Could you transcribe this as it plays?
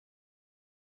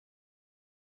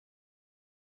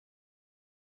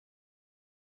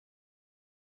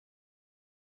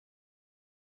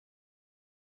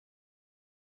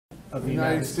of the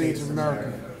United States of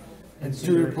America and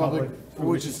to the republic for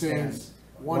which it stands,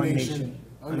 one nation,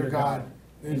 under God,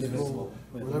 indivisible,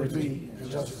 with liberty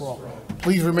and justice for all.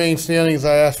 Please remain standing as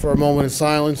I ask for a moment of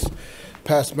silence.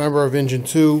 Past member of Engine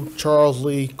 2, Charles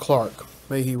Lee Clark.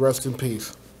 May he rest in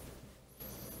peace.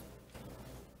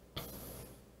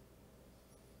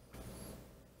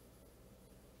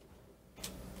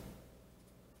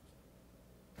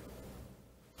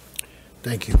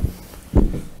 Thank you.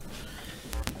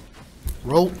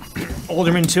 Roll.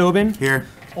 Alderman Tobin. Here.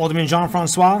 Alderman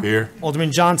Jean-Francois. Here.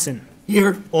 Alderman Johnson.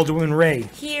 Here. Alderman Ray.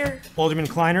 Here. Alderman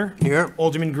Kleiner. Here.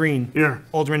 Alderman Green. Here.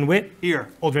 Alderman Witt. Here.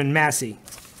 Alderman Massey.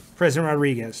 President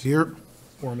Rodriguez. Here.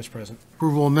 Quorum is present.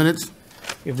 Approval of minutes.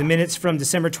 We have the minutes from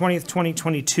December 20th,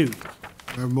 2022.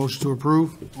 I have a motion to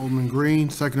approve. Alderman Green,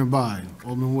 seconded by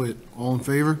Alderman Witt. All in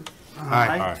favor?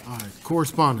 Aye. Aye.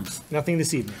 Correspondence. Nothing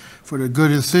this evening. For the good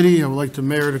of the city, I would like the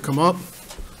mayor to come up.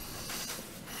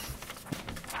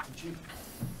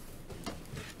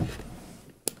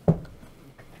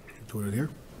 Do it here.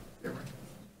 Yeah.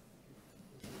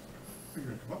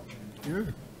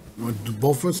 You want to do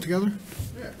both of us together?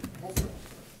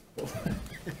 You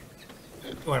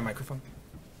want a microphone?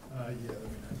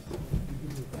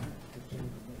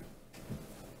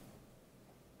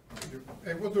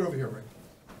 Hey, we'll do it over here, Ray.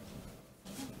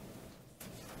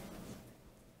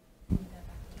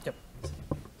 Yep.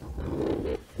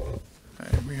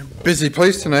 We have a busy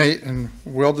place tonight and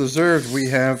well-deserved. We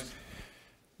have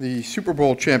the Super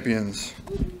Bowl champions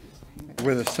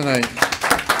with us tonight.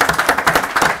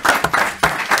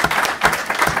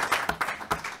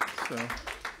 So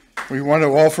we want to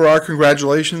offer our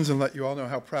congratulations and let you all know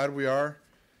how proud we are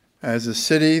as a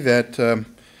city that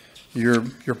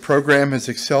your program has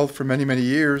excelled for many, many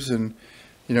years. And,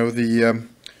 you know,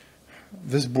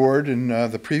 this board and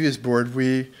the previous board,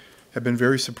 we have been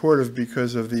very supportive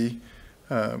because of the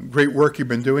great work you've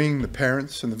been doing, the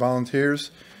parents and the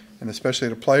volunteers, and especially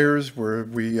the players, where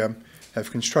we have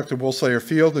constructed Woolslayer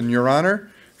Field in your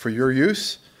honor for your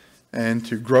use, and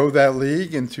to grow that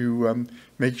league and to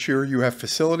make sure you have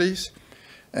facilities.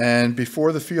 And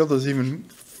before the field is even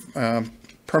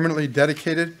permanently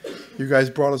dedicated, you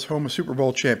guys brought us home a Super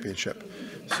Bowl championship.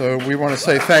 So we want to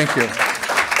say thank you.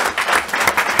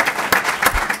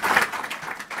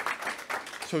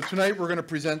 So tonight we're going to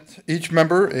present each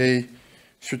member a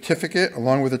certificate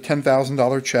along with a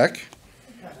 $10,000 check.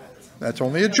 That's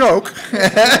only a joke. I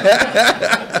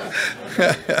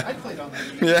played on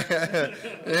that.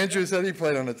 Yeah, Andrew said he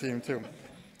played on the team too.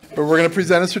 But we're going to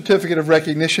present a certificate of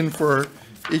recognition for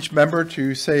each member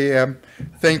to say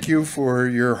thank you for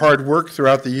your hard work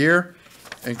throughout the year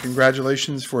and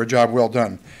congratulations for a job well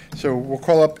done. So we'll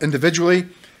call up individually.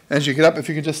 As you get up, if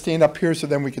you could just stand up here so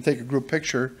then we can take a group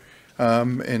picture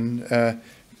and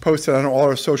post it on all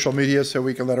our social media so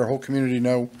we can let our whole community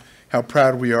know how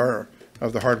proud we are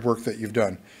of the hard work that you've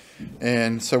done.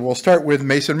 And so we'll start with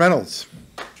Mason Reynolds.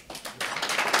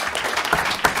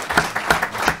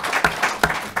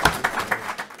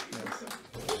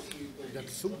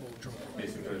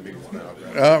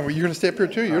 Well, you're going to stay up here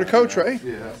too? You're the coach, right?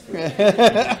 Yeah.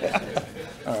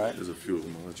 All right. There's a few of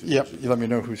them. Yep. You let me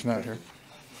know who's not here.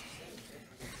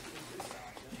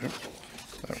 Yep.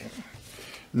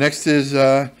 Next is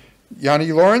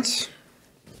Yanni Lawrence.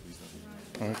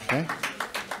 Okay.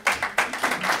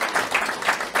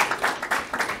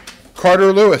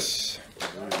 Carter Lewis.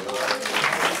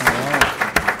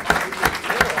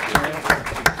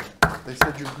 They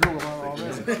said you grew a lot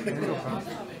already. Here you go, pal.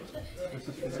 This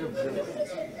is for you.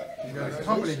 You got a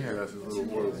company here. That's a little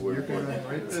word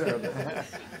right there.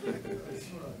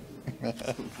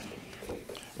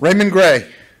 Raymond Gray.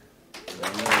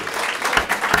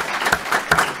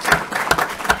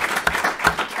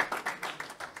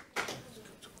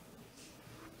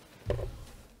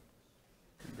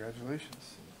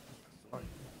 Congratulations.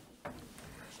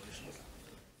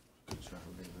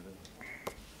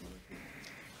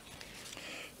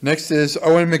 Next is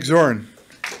Owen McZorn.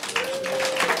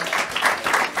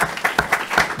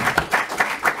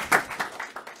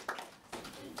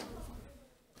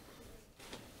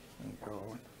 There you go,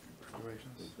 Owen.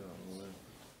 Congratulations.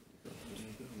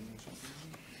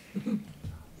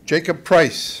 Jacob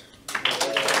Price.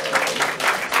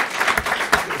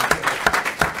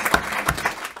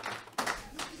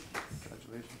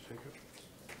 Congratulations, Jacob.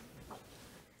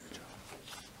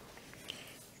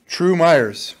 True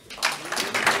Myers.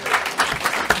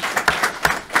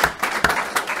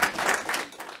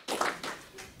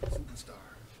 Superstar.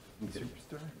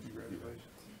 Congratulations.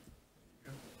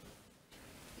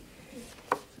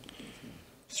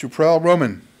 Suprel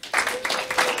Roman.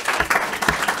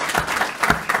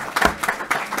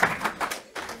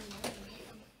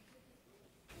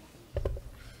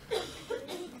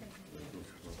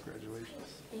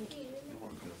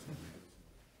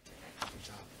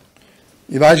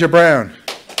 Elijah Brown.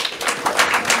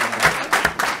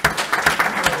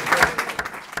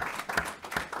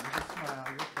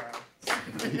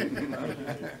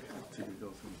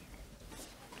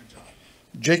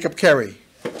 Jacob Kerry.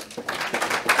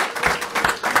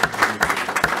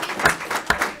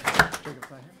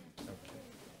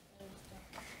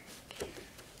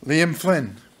 Liam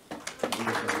Flynn.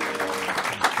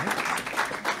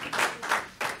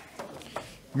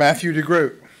 Matthew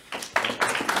DeGroot.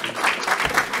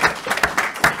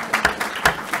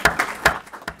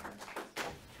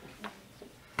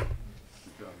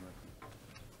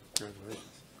 Congratulations.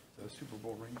 Is that a Super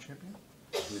Bowl ring champion?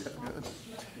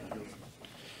 Good.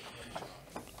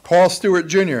 Paul Stewart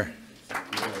Jr.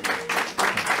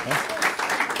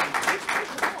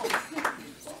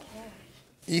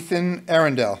 Ethan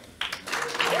Arundel.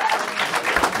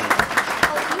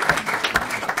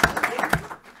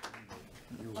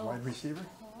 You a wide receiver?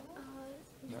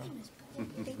 No?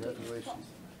 Congratulations.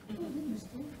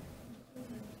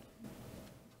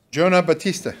 Jonah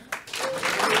Batista.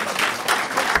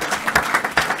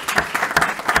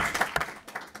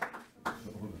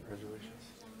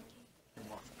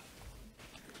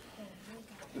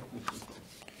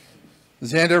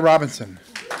 Xander Robinson.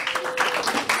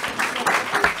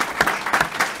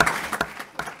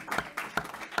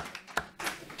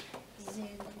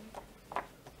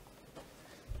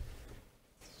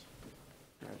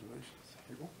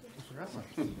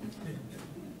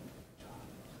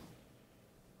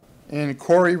 And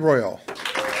Corey Royal.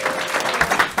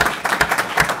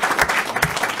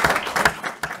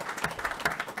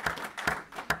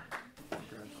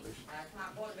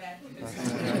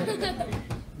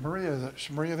 Maria, is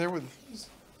Maria there with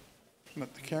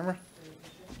not the camera?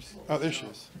 Oh, there she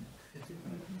is.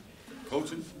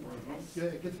 Coaches? Yeah,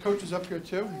 get the coaches up here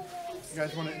too. You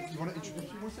guys want to introduce?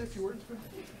 You want to say a few words?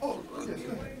 Oh, yes.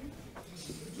 Go ahead.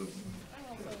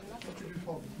 Introduce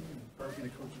Paul.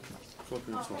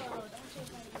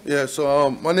 Yeah,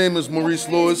 so my name is Maurice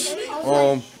Lewis.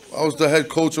 I was the head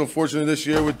coach, unfortunately, this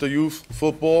year with the youth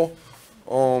football.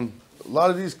 A lot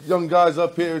of these young guys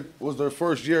up here was their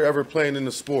first year ever playing in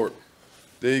the sport.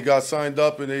 They got signed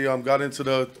up and they got into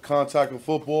the contact of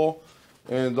football,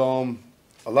 and a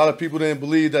lot of people didn't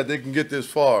believe that they can get this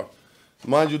far.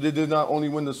 Mind you, they did not only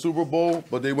win the Super Bowl,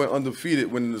 but they went undefeated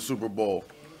winning the Super Bowl,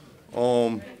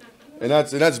 and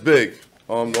that's big.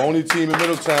 The only team in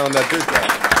Middletown that did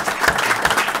that.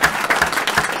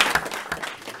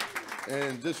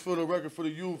 And just for the record, for the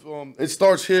youth, it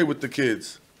starts here with the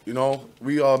kids. You know,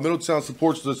 Middletown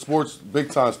supports the sports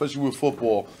big time, especially with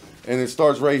football, and it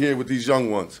starts right here with these young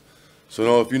ones.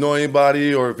 So, if you know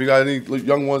anybody or if you got any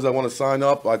young ones that want to sign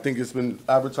up, I think it's been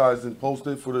advertised and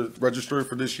posted for the register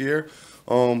for this year.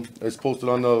 It's posted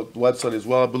on the website as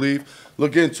well, I believe.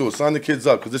 Look into it. Sign the kids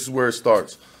up because this is where it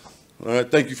starts. All right,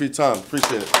 thank you for your time.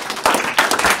 Appreciate it.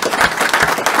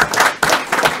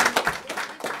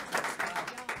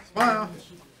 Smile.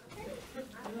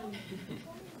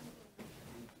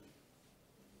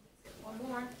 One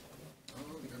more.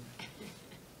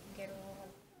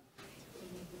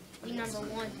 Be number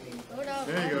one.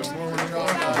 There you go. More one. All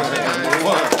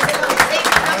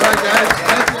right, guys.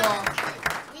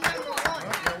 Be number one.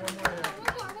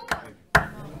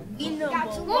 Be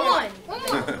number one. One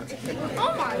more.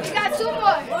 Oh my, we got two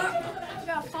more. We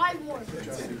got five more.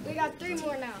 We got three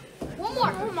more now. One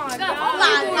more. Oh my God. Oh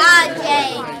my God,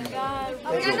 Jay. Oh my God.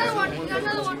 We got another one. We got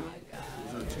another one.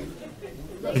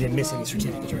 We didn't miss any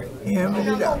certificates, right? Yeah, we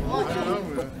did that.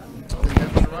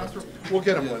 We'll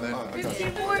get him one then.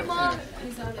 54, Mom.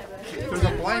 There's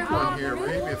a blank one here.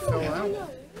 Maybe it fell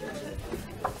out.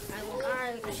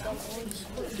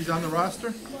 He's on the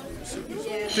roster?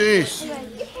 Jeez.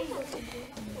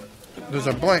 There's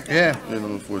a blank, yeah. There's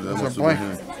a blank.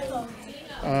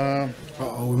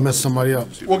 Uh-oh, we messed somebody up.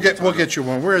 We'll get you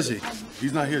one. Where is he?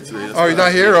 He's not here today. Oh, he's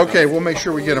not here? Okay, we'll make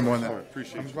sure we get him one then.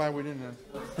 Appreciate I'm it. glad we didn't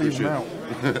leave him out.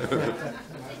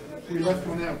 We left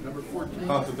one out, number 14.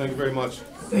 Awesome, thank you very much.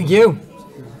 Thank you.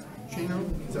 Chino,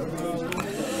 is that what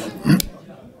it is?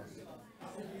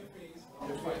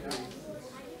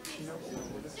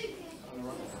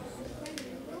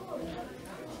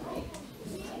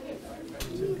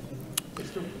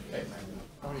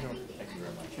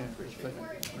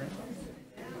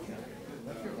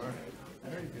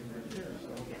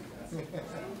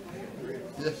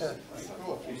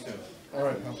 All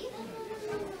right.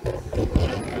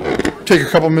 Take a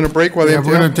couple-minute break while they Yeah, have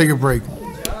we're gonna take a break.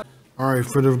 All right,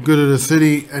 for the good of the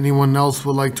city, anyone else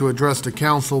would like to address the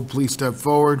council, please step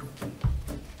forward.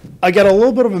 I got a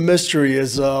little bit of a mystery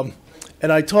and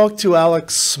I talked to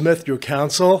Alex Smith, your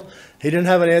counsel, he didn't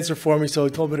have an answer for me, so he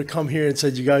told me to come here and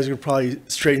said, you guys are gonna probably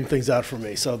straighten things out for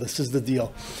me. So this is the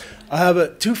deal. I have a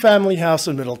 2-family house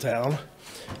in Middletown,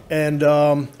 and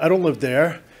I don't live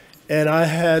there. And I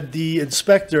had the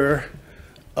inspector,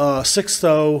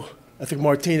 Sixto, I think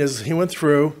Martinez, he went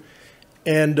through,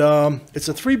 and it's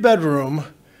a 3-bedroom,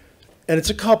 and it's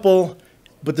a couple,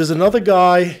 but there's another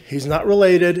guy, he's not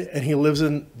related, and he lives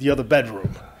in the other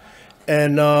bedroom.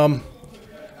 And,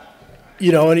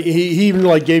 you know, and he even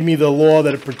like gave me the law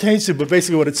that it pertains to, but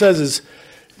basically what it says is,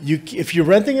 if you're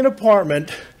renting an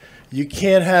apartment, you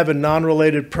can't have a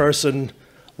non-related person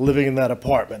living in that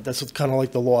apartment. That's what kind of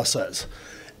like the law says.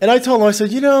 And I told him, I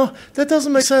said, you know, that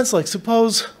doesn't make sense. Like,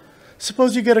 suppose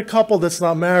you get a couple that's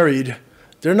not married,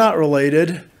 they're not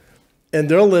related, and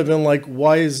they're living, like,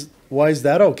 why is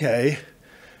that okay?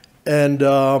 And,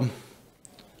 or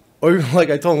even like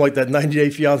I told him, like that 90 Day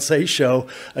Fiancé show,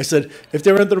 I said, if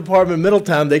they rent an apartment in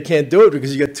Middletown, they can't do it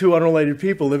because you get 2 unrelated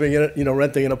people living in it, you know,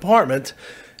 renting an apartment.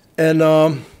 And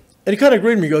he kind of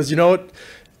agreed with me. He goes, you know what,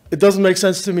 it doesn't make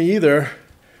sense to me either.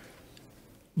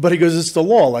 But he goes, it's the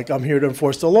law. Like, I'm here to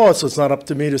enforce the law, so it's not up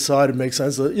to me to decide. It makes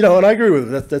sense. You know, and I agree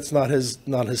with him. That's not his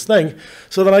thing.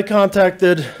 So then I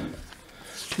contacted,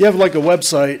 you have like a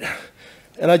website,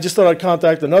 and I just thought I'd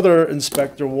contact another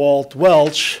inspector, Walt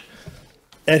Welch,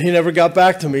 and he never got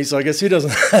back to me, so I guess he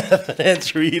doesn't have an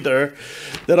answer either.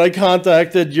 Then I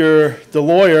contacted the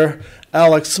lawyer,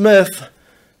 Alex Smith,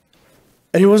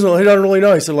 and he doesn't really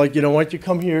know. He said, like, you know, why don't you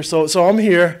come here? So I'm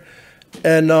here,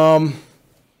 and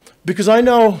because I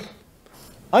know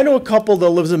a couple that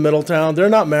lives in Middletown. They're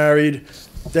not married.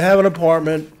 They have an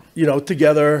apartment, you know,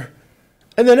 together,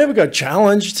 and they never got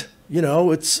challenged. You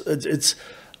know, it's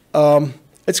kind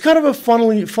of a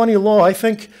funny law. I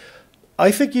think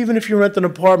even if you rent an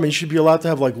apartment, you should be allowed to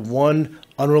have like one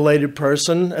unrelated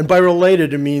person, and by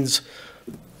related it means,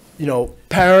 you know,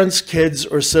 parents, kids,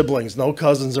 or siblings, no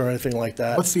cousins or anything like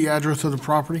that. What's the address of the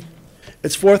property?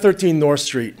 It's 413 North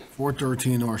Street.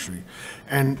 413 North Street.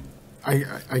 And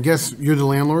I guess you're the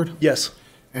landlord? Yes.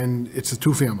 And it's a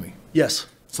 2-family. Yes.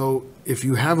 So if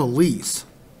you have a lease,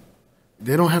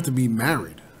 they don't have to be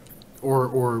married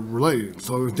or related.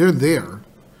 So if they're there,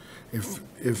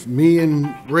 if me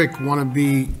and Rick want to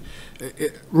be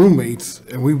roommates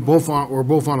and we're both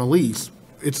on a lease,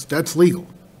 that's legal.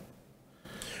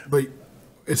 But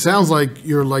it sounds like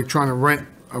you're like trying to rent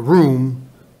a room.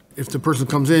 If the person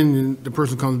comes in and the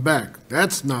person comes back,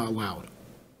 that's not allowed.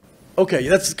 Okay,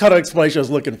 that's the kind of explanation I was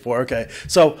looking for. Okay,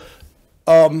 so,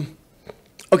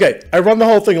 okay, I run the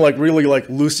whole thing like really like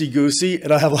loosey-goosey,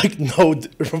 and I have like no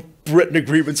written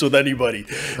agreements with anybody.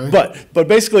 Okay. But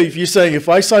basically, if you're saying if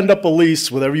I signed up a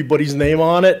lease with everybody's name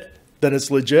on it, then it's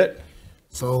legit?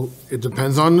 So it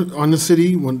depends on the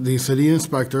city. When the city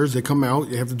inspectors, they come out,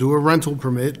 they have to do a rental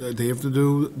permit, they have to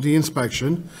do the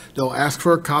inspection. They'll ask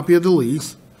for a copy of the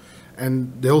lease,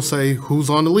 and they'll say who's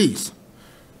on the lease.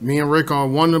 Me and Rick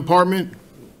on one apartment,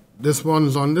 this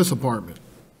one's on this apartment,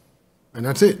 and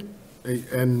that's it.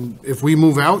 And if we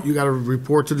move out, you got to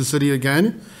report to the city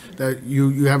again that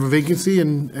you have a vacancy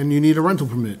and you need a rental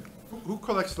permit. Who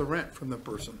collects the rent from the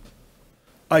person?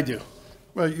 I do.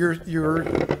 Well, you're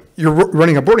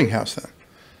running a boarding house then,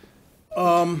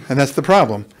 and that's the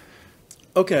problem.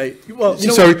 Okay. Well, you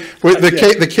know so what?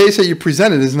 the case that you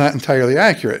presented is not entirely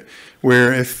accurate.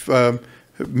 Where if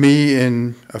me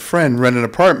and a friend rent an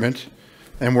apartment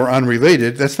and we're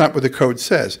unrelated, that's not what the code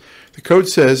says. The code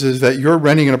says is that you're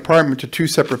renting an apartment to 2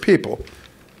 separate people.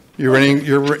 You're renting,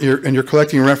 you're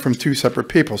collecting rent from 2 separate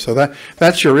people. So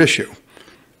that's your issue.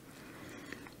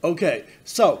 Okay.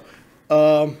 So,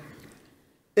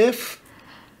 if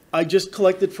I just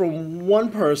collected from one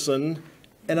person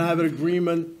and I have an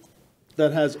agreement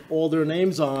that has all their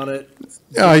names on it,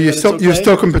 you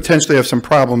still can potentially have some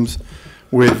problems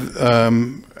with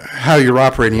how you're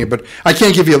operating it. But I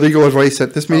can't give you legal advice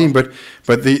at this meeting. But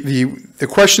the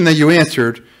question that you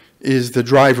answered is the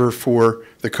driver for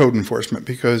the code enforcement,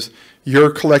 because you're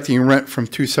collecting rent from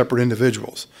 2 separate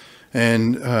individuals,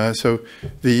 and so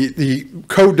the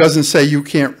code doesn't say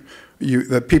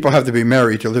that people have to be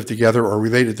married to live together or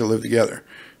related to live together.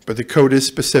 But the code is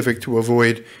specific to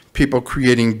avoid people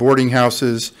creating boarding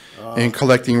houses and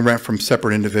collecting rent from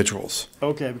separate individuals.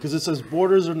 Okay, because it says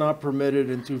boarders are not permitted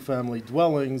in 2-family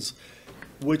dwellings,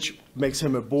 which makes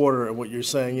him a boarder, and what you're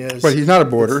saying is... But he's not a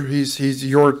boarder, he's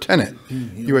your tenant.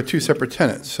 You have 2 separate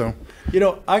tenants, so... You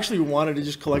know, I actually wanted to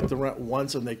just collect the rent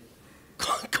once, and they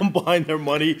combine their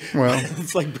money. Well...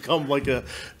 It's like become like a,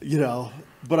 you know...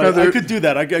 But I could do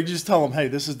that. I could just tell them, hey,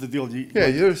 this is the deal.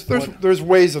 There's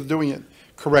ways of doing it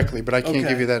correctly, but I can't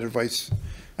give you that advice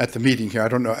at the meeting here. I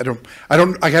don't know.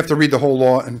 I have to read the whole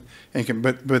law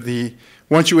but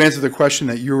once you answer the question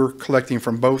that you're collecting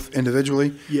from both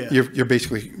individually, Yeah. you're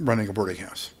basically running a boarding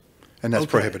house, and that's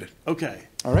Okay. prohibited. Okay.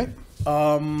 All right?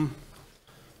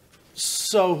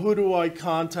 So who do I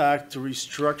contact to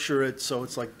restructure it so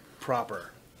it's like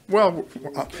proper? Well,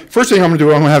 first thing I'm going to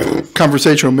do, I'm going to have a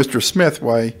conversation with Mr. Smith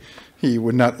why he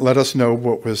would not let us know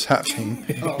what was happening,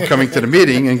 coming to the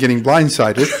meeting and getting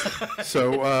blindsided.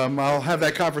 So I'll have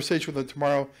that conversation with him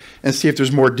tomorrow and see if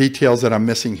there's more details that I'm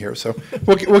missing here. So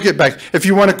we'll get back. If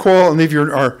you want to call and leave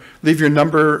your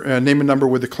number, name and number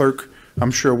with the clerk,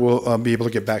 I'm sure we'll be able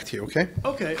to get back to you. Okay?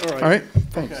 Okay, all right. All right.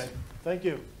 Thanks. Okay, thank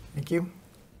you. Thank you.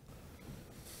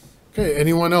 Okay,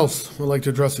 anyone else would like to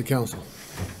address the council?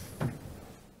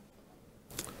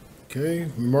 Okay,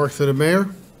 remarks to the mayor?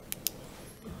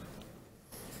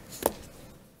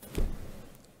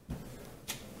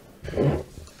 I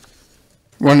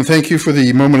want to thank you for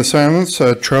the moment of silence.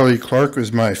 Charlie Clark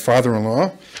was my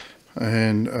father-in-law,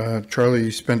 and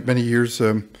Charlie spent many years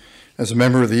as a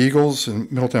member of the Eagles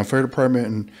and Middletown Fire Department,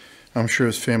 and I'm sure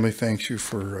his family thanks you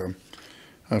for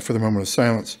the moment of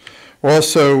silence.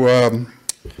 Also,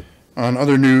 on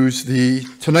other news,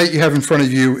 tonight you have in front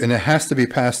of you, and it has to be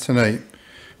passed tonight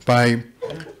by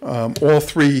all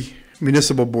three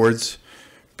municipal boards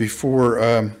before,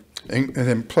 and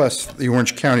then plus the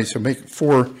Orange County, so make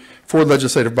four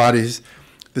legislative bodies,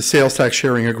 the sales tax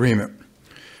sharing agreement.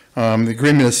 The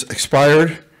agreement is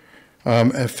expired,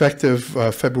 effective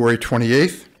February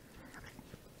 28th,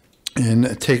 and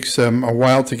it takes a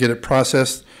while to get it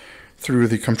processed through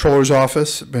the Comptroller's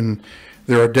Office, and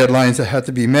there are deadlines that have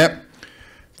to be met.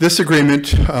 This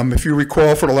agreement, if you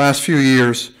recall, for the last few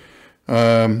years,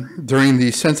 during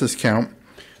the census count,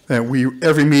 that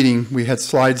every meeting we had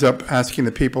slides up asking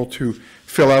the people to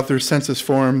fill out their census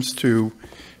forms, to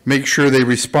make sure they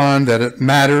respond, that it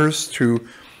matters to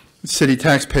city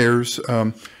taxpayers,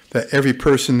 that every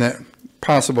person that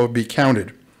possible be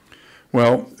counted.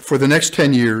 Well, for the next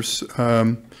 10 years,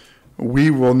 we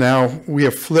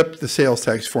have flipped the sales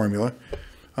tax formula,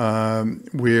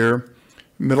 where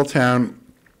Middletown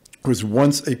was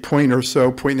once a point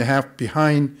and a half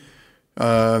behind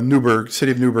Newburgh,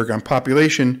 city of Newburgh on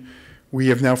population. We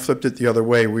have now flipped it the other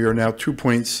way. We are now 2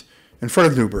 points in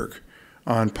front of Newburgh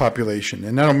on population.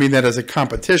 And I don't mean that as a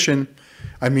competition.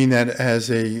 I mean that as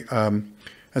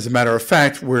a matter of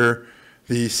fact, where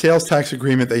the sales tax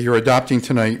agreement that you're adopting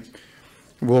tonight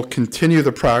will continue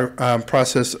the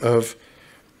process of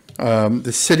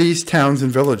the cities, towns,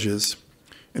 and villages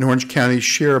in Orange County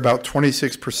share about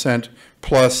 26%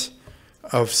 plus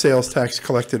of sales tax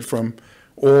collected from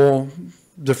all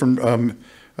different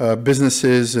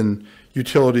businesses and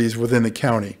utilities within the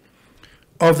county.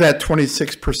 Of that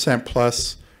 26%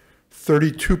 plus,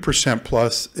 32%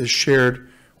 plus is shared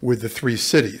with the three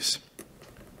cities.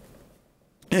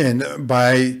 And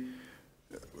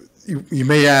you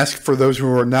may ask, for those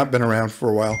who have not been around for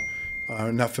a while,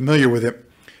 not familiar with it,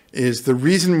 is the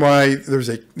reason why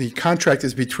the contract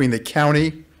is between the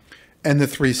county and the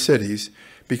three cities,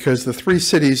 because the three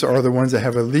cities are the ones that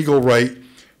have a legal right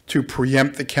to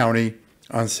preempt the county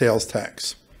on sales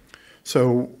tax.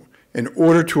 So in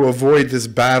order to avoid this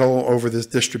battle over this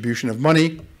distribution of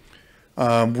money,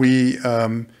 we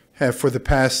have for the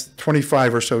past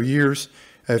 25 or so years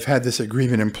have had this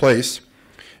agreement in place,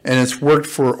 and it's worked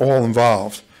for all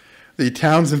involved. The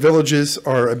towns and villages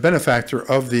are a benefactor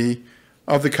of the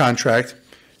contract,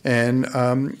 and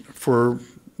for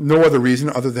no other reason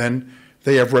other than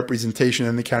they have representation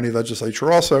in the county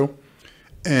legislature also,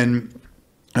 and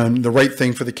the right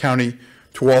thing for the county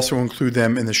to also include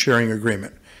them in the sharing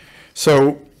agreement.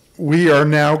 So we are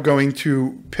now going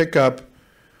to pick up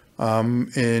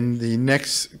in the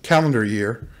next calendar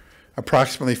year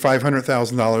approximately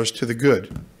 $500,000 to the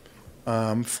good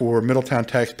for Middletown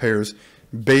taxpayers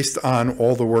based on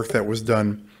all the work that was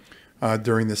done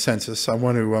during the census. I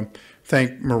want to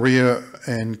thank Maria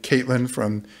and Caitlin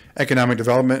from Economic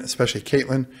Development, especially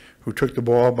Caitlin, who took the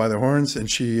ball by the horns, and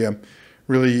she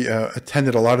really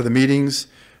attended a lot of the meetings.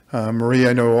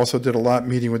 Maria, I know, also did a lot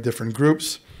meeting with different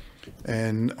groups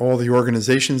and all the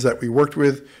organizations that we worked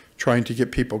with, trying to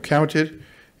get people counted,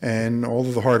 and all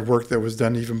of the hard work that was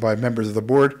done even by members of the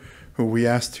board, who we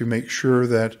asked to make sure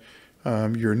that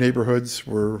your neighborhoods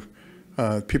were,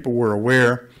 people were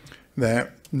aware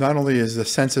that not only is the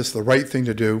census the right thing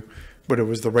to do, but it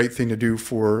was the right thing to do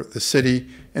for the city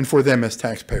and for them as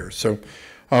taxpayers. So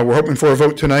we're hoping for a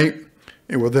vote tonight.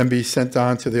 It will then be sent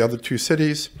on to the other two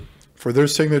cities for their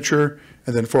signature,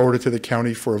 and then forwarded to the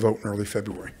county for a vote in early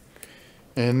February.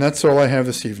 And that's all I have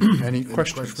this evening. Any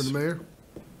questions? Question for the mayor?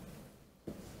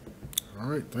 All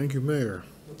right, thank you, Mayor.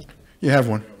 You have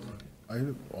one.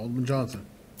 Alderman Johnson.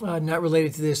 Not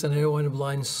related to this, and I don't want to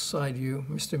blindside you,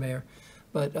 Mr. Mayor,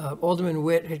 but Alderman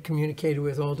Witt had communicated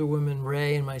with Alderwoman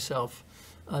Ray and myself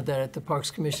that at the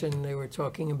Parks Commission, they were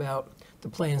talking about the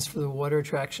plans for the water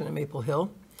attraction at Maple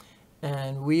Hill.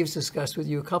 And we've discussed with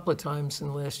you a couple of times in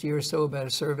the last year or so about a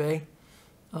survey.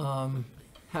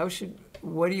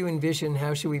 What do you envision?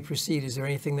 How should we proceed? Is there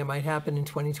anything that might happen in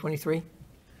 2023?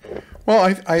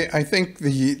 Well, I think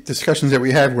the discussions that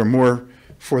we had were more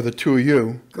for the two of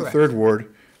you, Correct. the third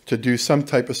ward, to do some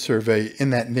type of survey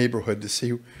in that neighborhood to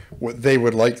see what they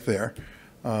would like there.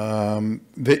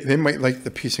 They might like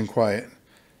the peace and quiet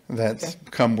that's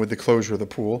come with the closure of the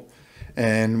pool.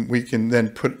 And we can then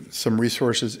put some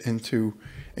resources into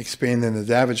expanding the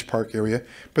Davidge Park area.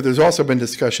 But there's also been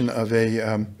discussion of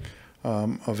a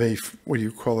what do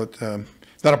you call it?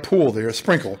 Not a pool there, a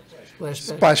sprinkle.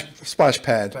 Splash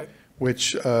pad, Right.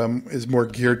 which is more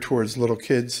geared towards little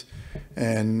kids.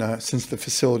 And since the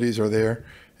facilities are there,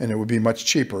 and it would be much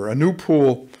cheaper. A new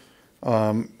pool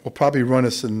will probably run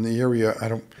us in the area.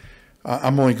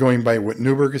 I'm only going by what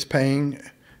Newburgh is paying,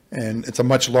 and it's a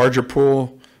much larger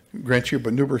pool, grant you,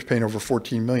 but Newburgh's paying over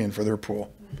 $14 million for their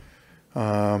pool.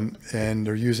 And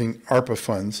they're using ARPA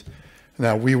funds.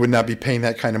 Now, we would not be paying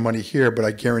that kind of money here, but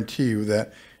I guarantee you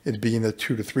that it'd be in the $2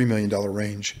 to $3 million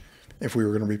range if we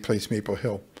were going to replace Maple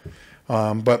Hill.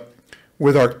 But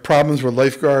with our problems with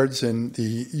lifeguards and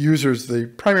the users, the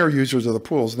primary users of the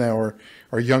pools now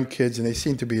are young kids, and they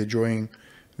seem to be enjoying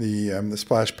the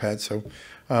splash pad. So,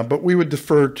 but we would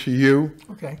defer to you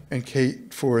and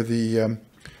Kate for the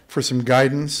for some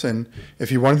guidance. And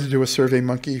if you wanted to do a Survey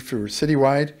Monkey for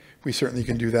citywide, we certainly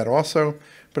can do that also.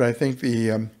 But I think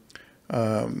the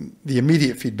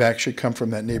immediate feedback should come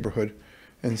from that neighborhood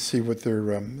and see what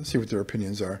their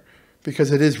opinions are.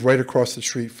 Because it is right across the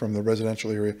street from the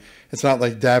residential area. It's not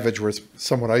like Davidge where it's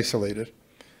somewhat isolated.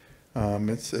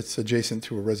 It's adjacent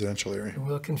to a residential area.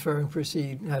 We'll confer and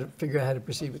proceed, figure out how to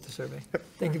proceed with the survey. Yep.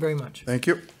 Thank you very much. Thank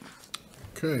you.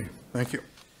 Okay. Thank you.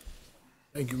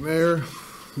 Thank you, Mayor.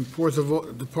 Reports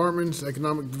of departments,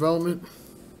 economic development.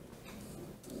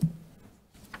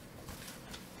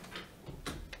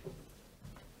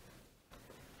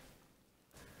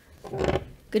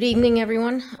 Good evening,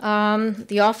 everyone.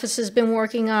 The office has been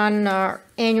working on our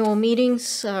annual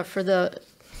meetings for the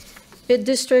BID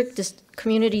district, the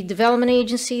Community Development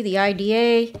Agency, the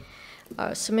IDA,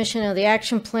 submission of the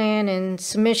action plan, and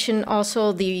submission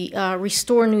also the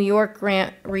Restore New York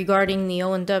grant regarding the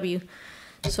O&W.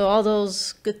 So all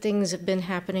those good things have been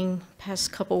happening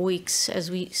past couple weeks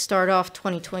as we start off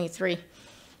 2023.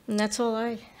 And that's all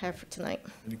I have for tonight.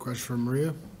 Any questions for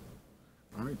Maria?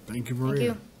 All right, thank you,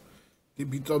 Maria.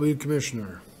 Thank you. DPW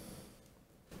Commissioner.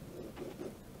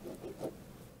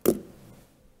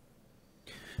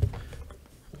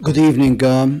 Good evening.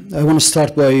 I want to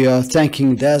start by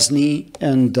thanking DASNY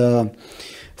and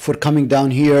for coming down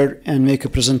here and make a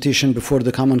presentation before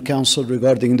the Common Council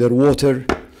regarding their water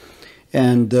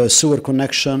and sewer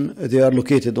connection. They are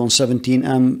located on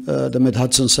 17M, the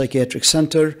Mid-Hudson Psychiatric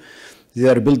Center. They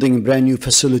are building a brand new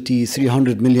facility,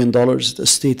 $300 million. The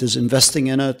state is investing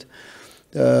in it.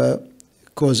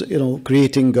 Because,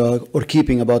 creating or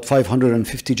keeping about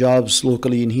 550 jobs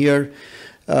locally in here.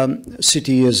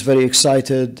 City is very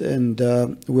excited, and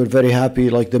we're very happy,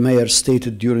 like the mayor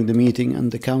stated during the meeting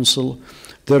and the council,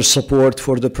 their support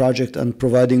for the project and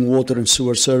providing water and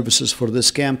sewer services for this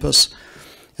campus,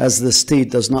 as the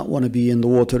state does not want to be in the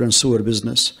water and sewer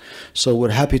business. So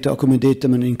we're happy to accommodate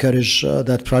them and encourage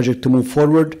that project to move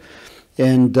forward,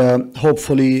 and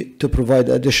hopefully to provide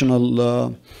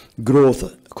additional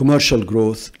growth, commercial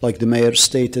growth, like the mayor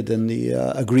stated in the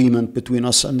agreement between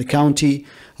us and the county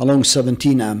along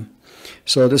 17M.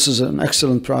 So this is an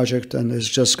excellent project, and it's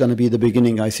just going to be the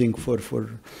beginning, I think, for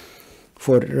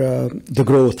the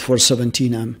growth for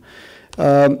 17M.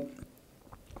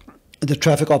 The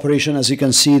traffic operation, as you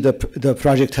can see, the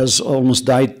project has almost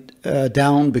died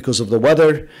down because of the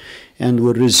weather, and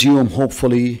will resume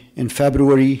hopefully in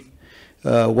February,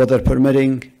 weather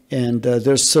permitting. And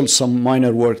there's still some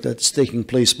minor work that's taking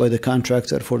place by the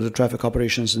contractor for the traffic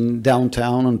operations in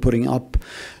downtown and putting up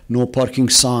no parking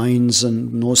signs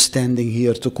and no standing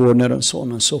here to corner and so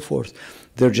on and so forth.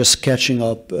 They're just catching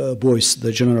up Boyce,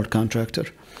 the general contractor.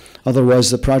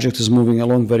 Otherwise, the project is moving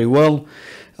along very well.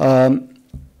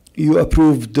 You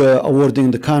approved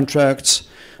awarding the contracts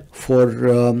for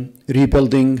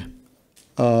rebuilding,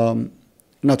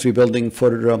 not rebuilding,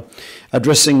 for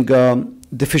addressing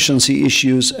deficiency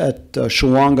issues at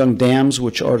Shuwangang dams,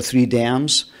 which are 3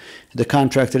 dams. The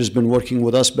contractor has been working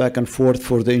with us back and forth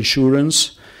for the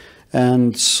insurance,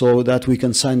 and so that we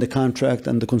can sign the contract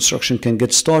and the construction can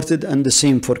get started. And the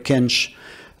same for Kench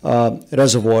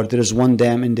Reservoir. There is one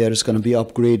dam in there is going to be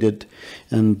upgraded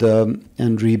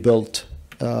and rebuilt.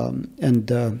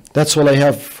 That's all I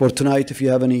have for tonight. If you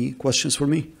have any questions for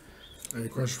me. Any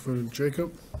question for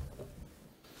Jacob?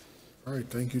 All right,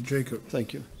 thank you, Jacob.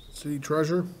 Thank you. City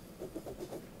Treasurer?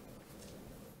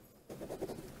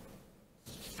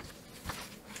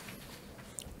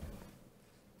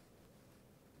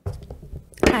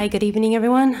 Hi, good evening,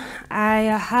 everyone. I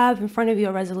have in front of you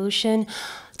a resolution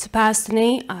to pass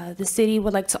tonight. The city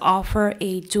would like to offer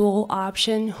a dual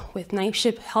option with night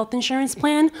shift health insurance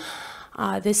plan.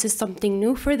 This is something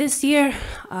new for this year.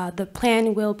 The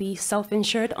plan will be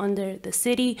self-insured under the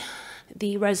city.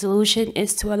 The resolution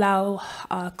is to allow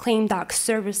Claim Doc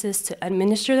Services to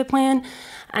administer the plan,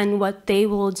 and what they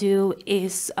will do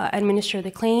is administer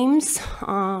the claims,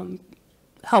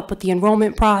 help with the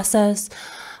enrollment process,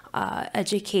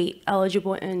 educate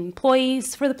eligible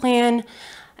employees for the plan,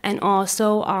 and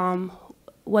also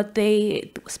what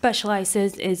they specialize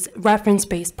is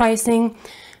reference-based pricing,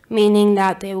 meaning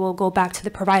that they will go back to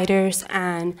the providers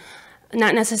and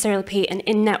not necessarily pay an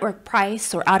in-network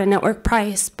price or out-of-network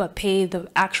price, but pay the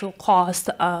actual cost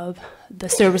of the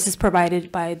services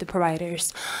provided by the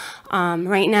providers.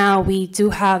 Right now, we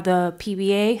do have the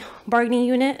PBA bargaining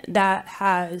unit that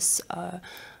has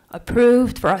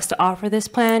approved for us to offer this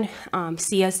plan.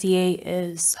 CSEA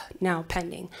is now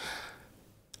pending.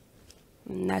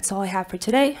 And that's all I have for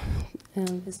today.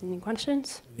 Is there any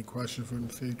questions? Any question from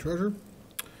the City Treasurer?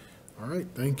 All right,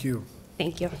 thank you.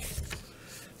 Thank you.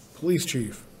 Police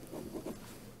Chief.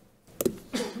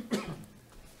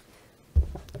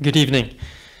 Good evening.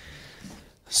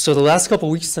 So the last couple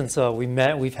of weeks since we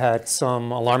met, we've had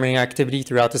some alarming activity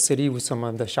throughout the city with some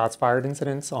of the shots fired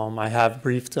incidents. I have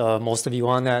briefed most of you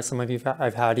on that. Some of you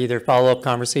I've had either follow-up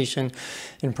conversation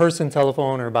in person,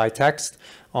 telephone, or by text.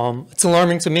 It's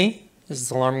alarming to me. This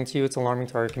is alarming to you. It's alarming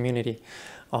to our community.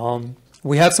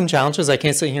 We have some challenges. I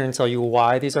can't sit here and tell you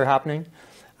why these are happening.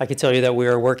 I can tell you that we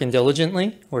are working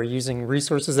diligently. We're using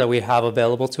resources that we have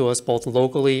available to us both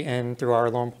locally and through our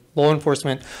law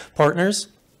enforcement partners.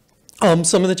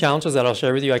 Some of the challenges that I'll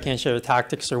share with you, I can't share the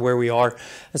tactics or where we are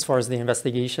as far as the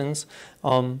investigations.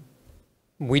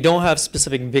 We don't have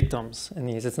specific victims in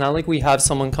these. It's not like we have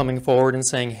someone coming forward and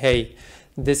saying, hey,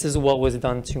 this is what was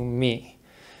done to me.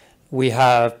 We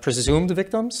have presumed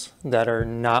victims that are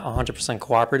not 100%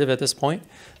 cooperative at this point.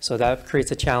 So that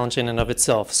creates a challenge in and of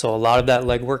itself. So a lot of that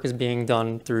legwork is being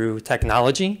done through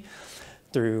technology,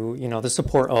 through the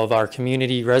support of our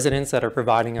community residents that are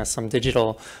providing us some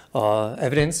digital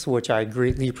evidence, which I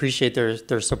greatly appreciate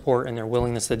their support and their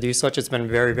willingness to do such. It's been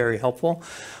very, very helpful.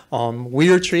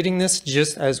 We are treating this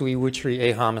just as we would treat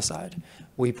a homicide.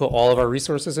 We put all of our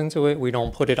resources into it. We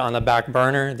don't put it on the back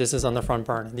burner. This is on the front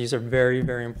burner. These are very,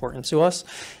 very important to us,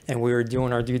 and we are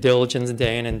doing our due diligence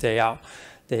day in and day out.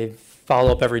 They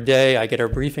follow up every day. I get a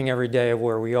briefing every day of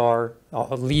where we are,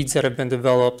 leads that have been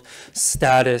developed,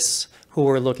 status, who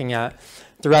we're looking at.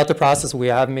 Throughout the process, we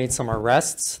have made some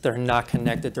arrests. They're not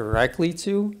connected directly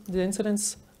to the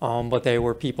incidents, but they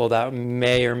were people that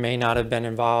may or may not have been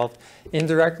involved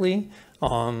indirectly.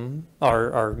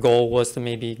 Our goal was to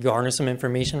maybe garner some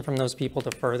information from those people to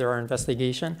further our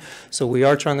investigation. So we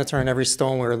are trying to turn every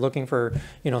stone. We're looking for,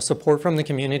 support from the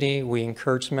community. We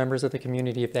encourage members of the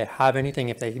community, if they have anything,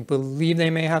 if they believe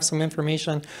they may have some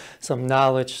information, some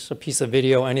knowledge, a piece of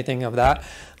video, anything of that.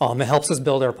 It helps us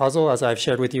build our puzzle, as I've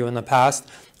shared with you in the past.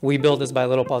 We build this by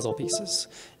little puzzle pieces.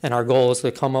 And our goal is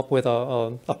to come up with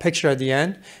a picture at the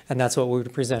end, and that's what we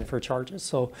would present for charges.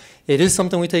 So it is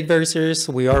something we take very serious.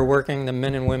 We are working, the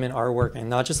men and women are working,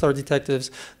 not just our detectives,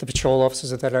 the patrol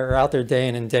officers that are out there day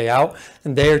in and day out,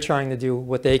 and they are trying to do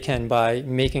what they can by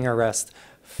making arrests,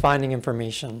 finding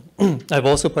information. I've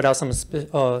also put out some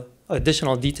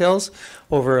additional details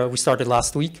we started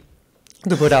last week,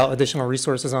 to put out additional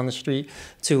resources on the street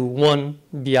to, one,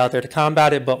 be out there to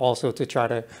combat it, but also to try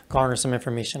to garner some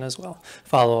information as well,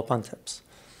 follow up on tips.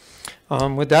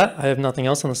 With that, I have nothing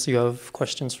else unless you have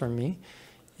questions from me.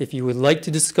 If you would like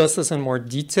to discuss this in more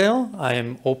detail, I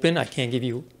am open. I can't give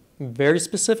you very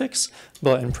specifics,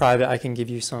 but in private, I can give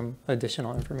you some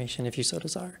additional information if you so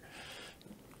desire.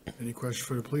 Any questions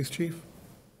for the Police Chief?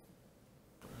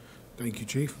 Thank you,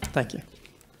 Chief. Thank you.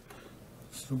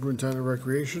 Superintendent of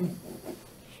Recreation.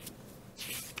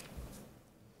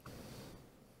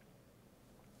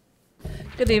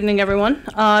 Good evening, everyone.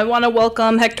 I want to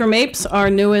welcome Hector Mapes, our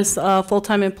newest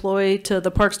full-time employee to the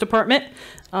Parks Department.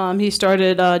 He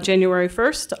started January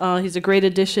 1st. He's a great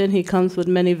addition. He comes with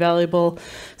many valuable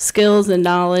skills and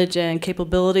knowledge and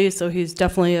capabilities, so he's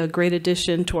definitely a great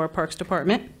addition to our Parks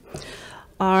Department.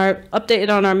 Our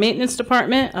update on our maintenance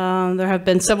department, there have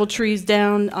been several trees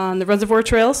down on the reservoir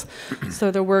trails, so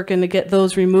they're working to get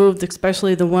those removed,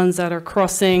 especially the ones that are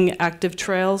crossing active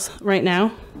trails right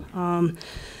now.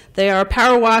 They are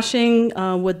power washing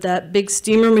with that big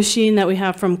steamer machine that we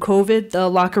have from COVID, the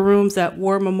locker rooms at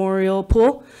War Memorial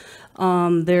Pool.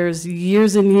 There's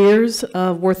years and years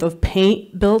worth of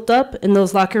paint built up in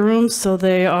those locker rooms, so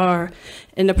they are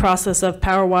in the process of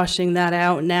power washing that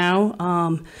out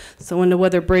now. So when the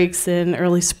weather breaks in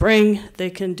early spring, they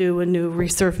can do a new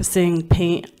resurfacing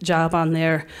paint job on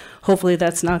there. Hopefully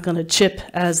that's not going to chip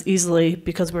as easily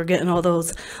because we're getting all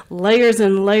those layers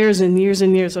and layers and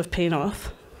years of paint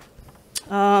off.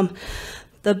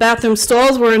 The bathroom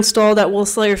stalls were installed at Will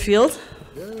Slayer Field.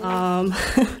 And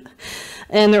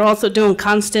they're also doing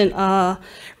constant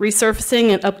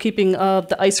resurfacing and upkeeping of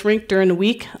the ice rink during the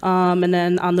week, and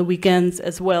then on the weekends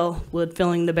as well, with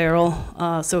filling the barrel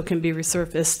so it can be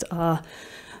resurfaced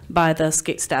by the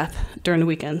skate staff during the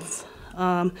weekends.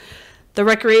 The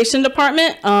recreation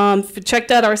department, if you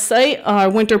checked out our site, our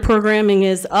winter programming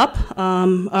is up.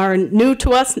 Are new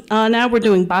to us now, we're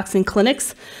doing boxing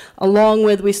clinics, along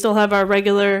with, we still have our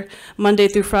regular Monday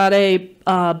through Friday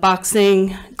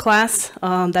boxing class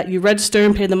that you register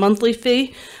and pay the monthly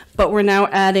fee, but we're now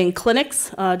adding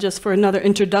clinics just for another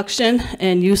introduction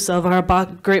and use of our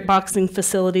great boxing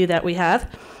facility that we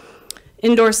have.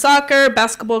 Indoor soccer,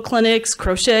 basketball clinics,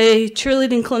 crochet,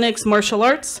 cheerleading clinics, martial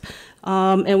arts.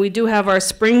 And we do have our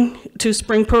two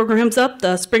spring programs up.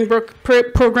 The Springbrook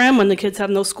program, when the kids have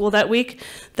no school that week,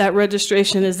 that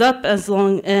registration is up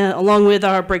along with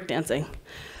our breakdancing.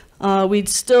 We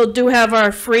still do have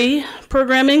our free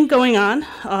programming going on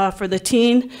for the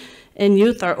teen and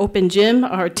youth, our open gym,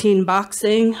 our teen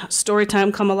boxing,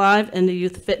 Storytime Come Alive, and the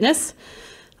youth fitness.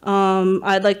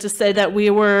 I'd like to say that we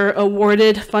were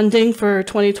awarded funding for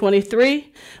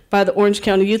 2023 by the Orange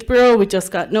County Youth Bureau. We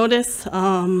just got notice.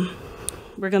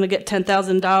 We're going to get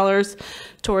 $10,000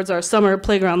 towards our summer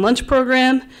playground lunch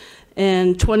program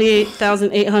and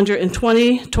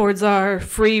 $28,820 towards our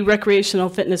free recreational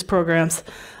fitness programs.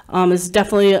 It's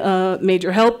definitely a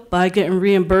major help by getting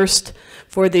reimbursed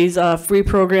for these free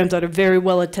programs that are very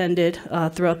well attended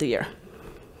throughout the year.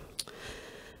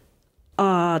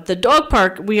 The dog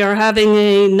park, we are having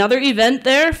another event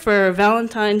there for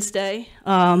Valentine's Day.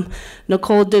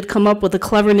 Nicole did come up with a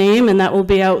clever name, and that will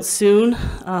be out soon,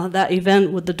 that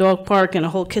event with the dog park and a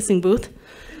whole kissing booth.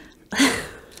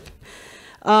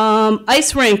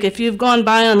 Ice rink, if you've gone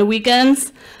by on the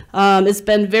weekends, it's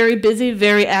been very busy,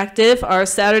 very active. Our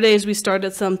Saturdays, we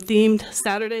started some themed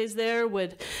Saturdays there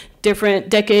with different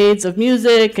decades of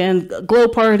music and glow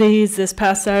parties. This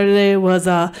past Saturday was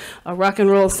a rock and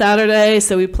roll Saturday,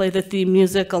 so we played the theme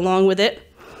music along with it.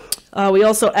 We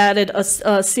also added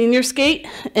a senior skate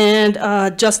and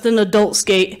just an adult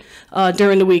skate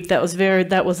during the week. That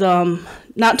was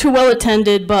not too well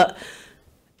attended, but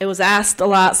it was asked a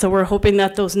lot, so we're hoping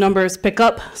that those numbers pick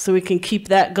up so we can keep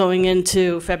that going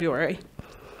into February.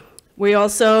 We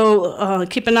also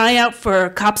keep an eye out for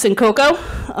Cops and Cocoa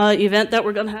event that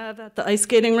we're going to have at the ice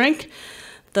skating rink.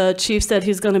 The chief said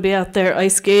he's going to be out there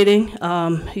ice skating.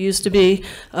 He used to be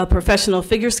a professional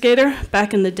figure skater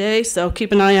back in the day, so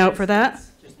keep an eye out for that.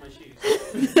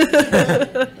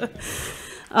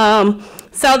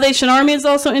 Salvation Army is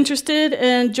also interested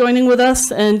in joining with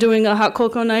us and doing a hot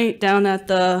cocoa night down at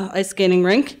the ice skating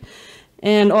rink.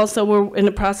 And also we're in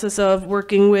the process of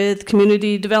working with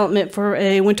community development for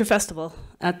a winter festival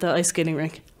at the ice skating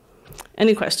rink.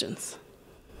 Any questions?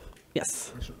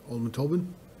 Yes. Alderman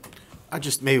Tobin? I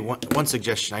just made one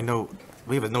suggestion. I know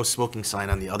we have a no smoking sign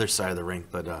on the other side of the rink,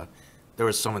 but there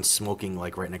was someone smoking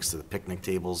like right next to the picnic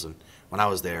tables, and when I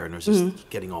was there, and it was just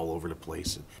getting all over the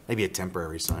place. Maybe a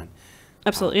temporary sign.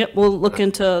 Absolutely. Yep. We'll look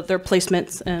into their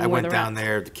placements and I where went they're down at.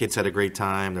 there. The kids had a great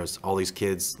time. There was all these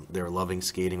kids. They were loving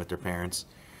skating with their parents.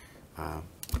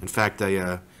 In fact,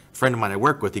 a friend of mine I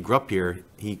work with, he grew up here.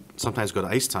 He sometimes go to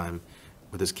ice time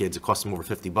with his kids. It cost him over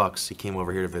 $50. He came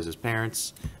over here to visit his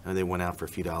parents, and they went out for a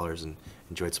few dollars and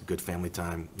enjoyed some good family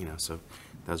time. So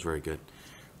that was very good.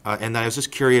 And I was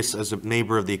just curious, as a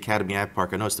neighbor of the Academy Ag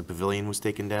Park, I noticed the pavilion was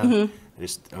taken down. I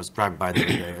was driving by the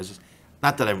other day.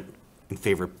 Not that I'm in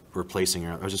favor of replacing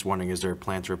it. I was just wondering, is there a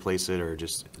plan to replace it, or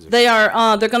just? Is it... They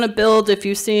are, they're going to build, if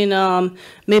you've seen,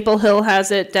 Maple Hill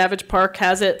has it, Davidge Park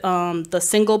has it, the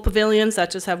single pavilions that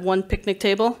just have one picnic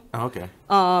table. Oh, okay.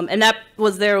 And that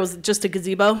was there, it was just a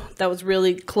gazebo that was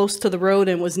really close to the road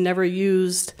and was never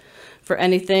used for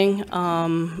anything.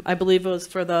 I believe it was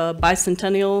for the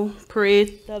bicentennial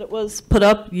parade that it was put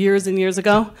up years and years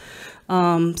ago.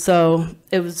 So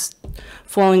it was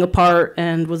falling apart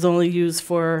and was only used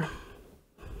for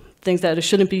things that it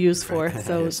shouldn't be used for,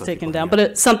 so it's taken down.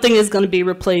 But something is going to be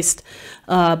replaced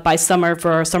by summer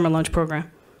for our summer lunch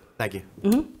program. Thank you.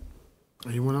 Mm-hmm.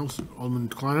 Anyone else? Alderman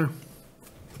Kleiner?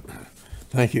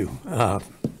 Thank you.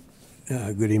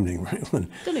 Good evening, Raylan.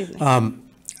 Good evening.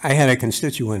 I had a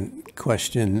constituent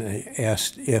question,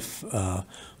 asked if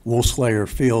Woolslayer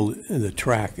Field, the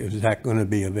track, is that going to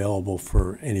be available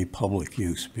for any public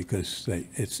use? Because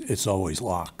it's always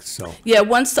locked, so. Yeah,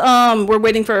 once, we're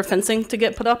waiting for our fencing to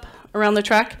get put up around the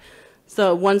track.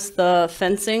 So once the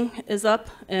fencing is up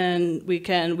and we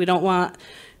don't want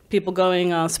people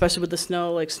going, especially with the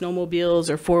snow, like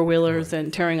snowmobiles or four-wheelers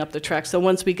and tearing up the track. So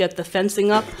once we get the fencing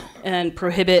up and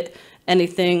prohibit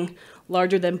anything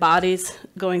larger than bodies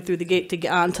going through the gate to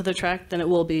get onto the track, then it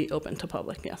will be open to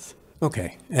public, yes.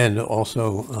 Okay, and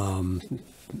also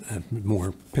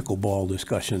more pickleball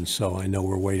discussions, so I know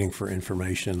we're waiting for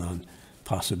information on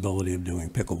possibility of doing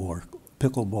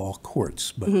pickleball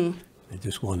courts, but I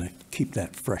just want to keep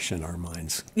that fresh in our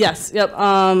minds. Yes, yep.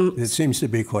 It seems to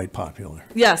be quite popular.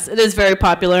 Yes, it is very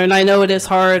popular, and I know it is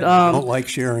hard. I don't like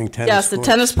sharing tennis. Yes, the courts.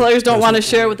 tennis players don't want to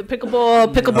share with the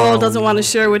pickleball. Pickleball doesn't want to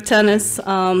share with tennis.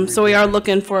 So we are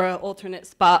looking for an alternate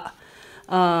spot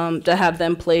to have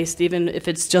them placed, even if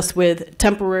it's just with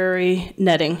temporary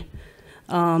netting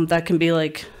that can be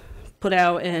like put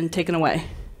out and taken away.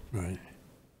 Right.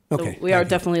 Okay. So we are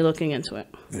definitely looking into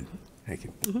it. Good. Thank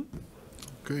you.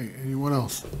 Okay, anyone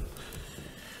else?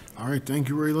 All right, thank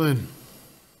you, Ray Lynn.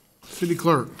 City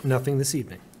Clerk? Nothing this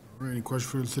evening. All right, any question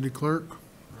for the City Clerk?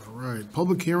 All right,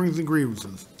 public hearings and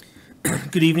grievances.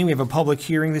 Good evening. We have a public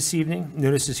hearing this evening.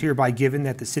 Notice is hereby given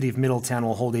that the City of Middletown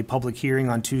will hold a public hearing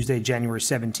on Tuesday, January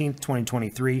 17th,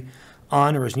 2023,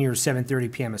 on or as near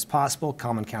 7:30 p.m. as possible,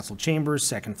 Common Council Chambers,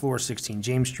 second floor, 16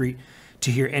 James Street,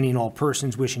 to hear any and all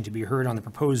persons wishing to be heard on the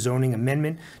proposed zoning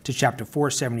amendment to Chapter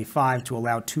 475 to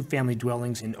allow two-family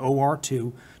dwellings in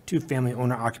OR2, two-family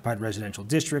owner-occupied residential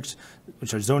districts,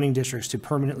 which are zoning districts, to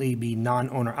permanently be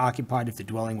non-owner occupied if the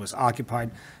dwelling was occupied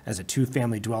as a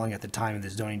two-family dwelling at the time the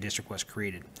zoning district was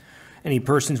created. Any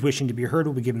persons wishing to be heard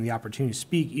will be given the opportunity to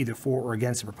speak either for or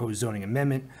against the proposed zoning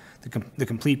amendment. The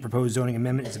complete proposed zoning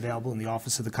amendment is available in the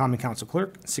office of the Common Council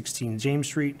Clerk, 16 James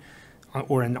Street,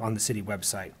 or on the city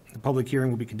website. The public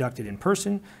hearing will be conducted in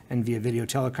person and via video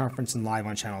teleconference and live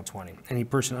on Channel 20. Any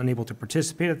person unable to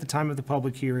participate at the time of the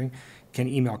public hearing can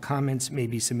email comments, may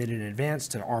be submitted in advance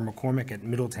to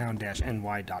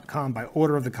rmccormick@middletown-ny.com by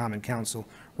order of the Common Council,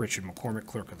 Richard McCormick,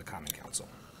 Clerk of the Common Council.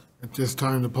 At this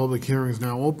time, the public hearing is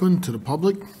now open to the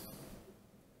public.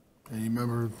 Any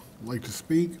member would like to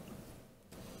speak?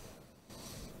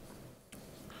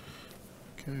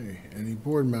 Okay, any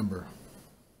board member?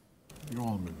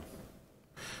 Alderman.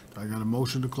 I got a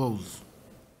motion to close.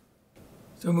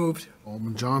 So moved.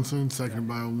 Alderman Johnson, seconded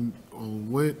by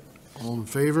Alderman Witt. All in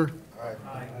favor?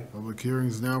 Aye. Public hearing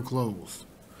is now closed.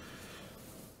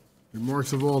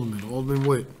 Remarks of Alderman. Alderman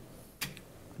Witt.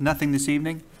 Nothing this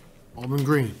evening. Alderman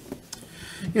Green.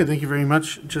 Yeah, thank you very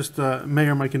much. Just,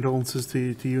 Mayor, my condolences to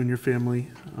you and your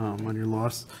family on your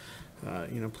loss.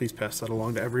 Please pass that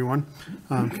along to everyone.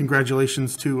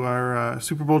 Congratulations to our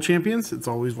Super Bowl champions. It's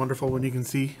always wonderful when you can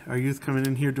see our youth coming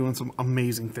in here doing some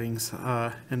amazing things,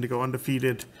 and to go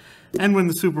undefeated and win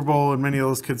the Super Bowl in many of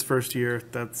those kids' first year.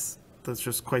 That's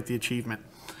just quite the achievement.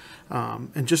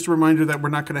 And just a reminder that we're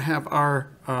not going to have our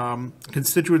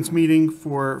constituents meeting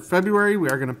for February. We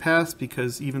are going to pass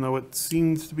because even though it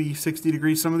seems to be 60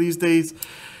 degrees some of these days,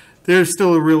 there's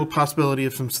still a real possibility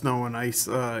of some snow and ice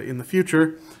in the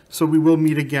future. So we will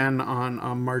meet again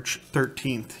on March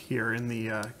 13th here in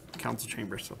the council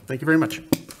chambers. So thank you very much.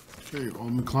 Okay,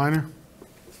 Alderman Kleiner.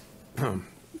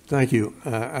 Thank you.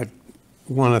 I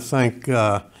want to thank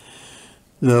the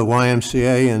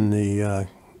YMCA and the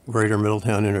Greater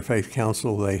Middletown Interfaith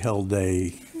Council. They held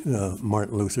a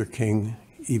Martin Luther King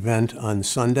event on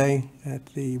Sunday at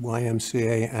the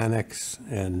YMCA Annex,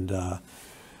 and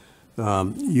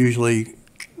usually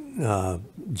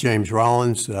James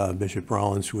Rollins, Bishop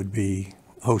Rollins, would be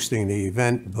hosting the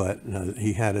event, but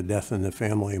he had a death in the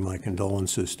family. My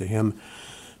condolences to him.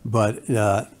 But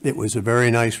it was a very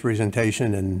nice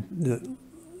presentation, and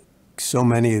so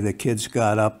many of the kids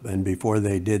got up and before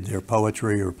they did their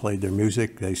poetry or played their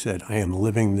music, they said, "I am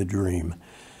living the dream."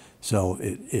 So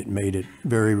it made it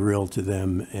very real to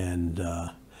them, and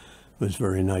was a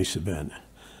very nice event.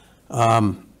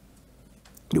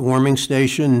 The warming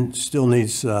station still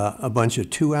needs a bunch of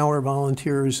 2-hour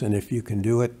volunteers, and if you can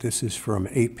do it, this is from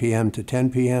 8 p.m. to 10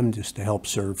 p.m. just to help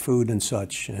serve food and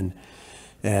such, and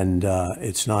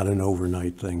it's not an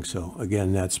overnight thing. So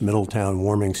again, that's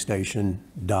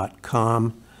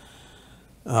middletownwarmingstation.com.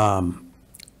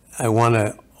 I want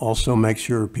to also make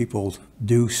sure people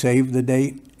do save the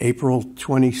date, April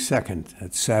 22nd.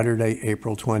 That's Saturday,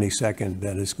 April 22nd.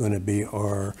 That is going to be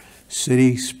our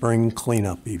city spring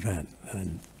cleanup event.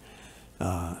 And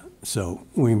so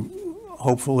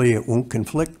hopefully it won't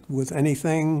conflict with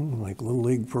anything like Little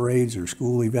League parades or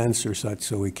school events or such.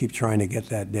 So we keep trying to get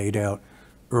that date out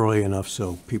early enough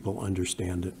so people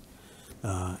understand it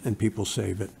and people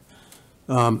save it.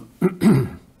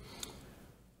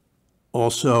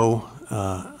 Also,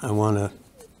 I want to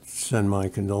send my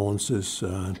condolences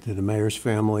to the mayor's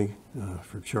family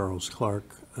for Charles Clark.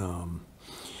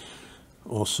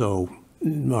 Also,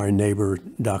 our neighbor,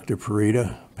 Dr.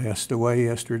 Parita, passed away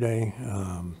yesterday.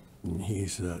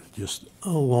 He's just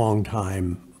a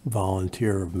long-time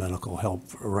volunteer of medical help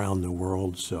around the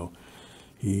world, so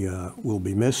he will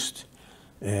be missed.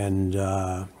 And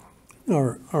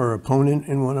our opponent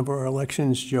in one of our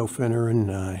elections, Joe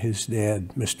Finneran, his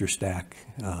dad, Mr. Stack,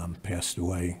 passed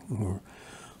away. We're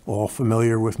all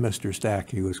familiar with Mr. Stack.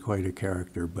 He was quite a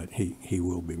character, but he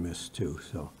will be missed too.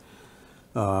 So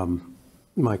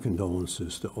my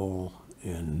condolences to all,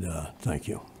 and thank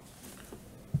you.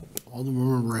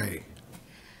 Alderwoman Ray.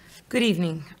 Good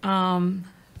evening.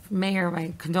 Mayor,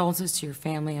 my condolences to your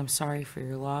family. I'm sorry for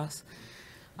your loss.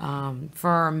 For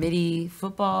our Midi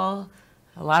football,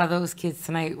 a lot of those kids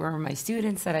tonight were my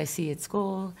students that I see at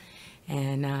school,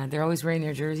 and they're always wearing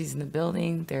their jerseys in the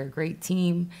building. They're a great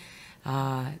team.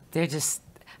 They're just,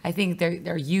 I think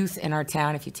their youth in our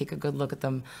town, if you take a good look at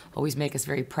them, always make us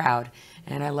very proud.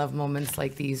 And I love moments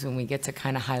like these when we get to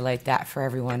kind of highlight that for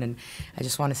everyone. And I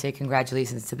just want to say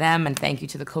congratulations to them and thank you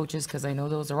to the coaches, because I know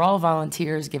those are all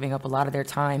volunteers giving up a lot of their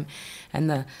time, and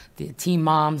the team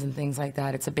moms and things like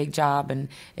that. It's a big job and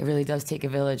it really does take a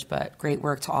village, but great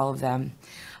work to all of them.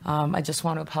 I just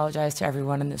want to apologize to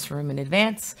everyone in this room in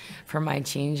advance for my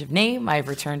change of name. I've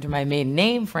returned to my maiden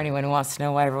name for anyone who wants to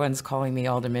know why everyone's calling me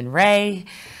Alderman Ray.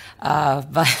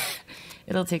 But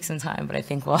it'll take some time, but I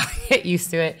think we'll get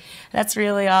used to it. That's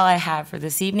really all I have for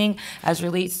this evening. As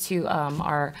relates to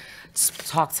our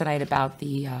talk tonight about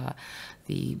the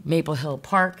Maple Hill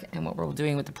Park and what we're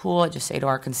doing with the pool, I just say to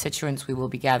our constituents, we will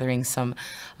be gathering some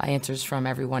answers from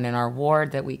everyone in our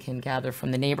ward that we can gather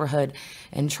from the neighborhood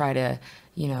and try to,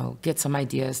 you know, get some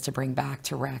ideas to bring back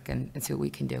to rec and see what we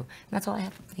can do. And that's all I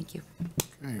have. Thank you.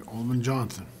 Okay, Alderman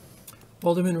Johnson.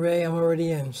 Alderman Ray, I'm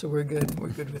already in, so we're good. We're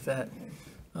good with that.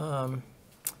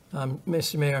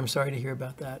 Mr. Mayor, I'm sorry to hear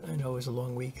about that. I know it was a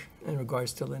long week in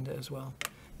regards to Linda as well.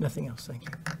 Nothing else, thank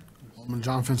you. Alderman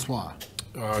John Francois.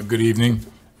 Good evening.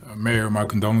 Mayor, my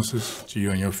condolences to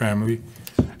you and your family.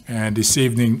 And this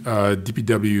evening,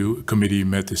 DPW committee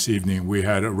met this evening. We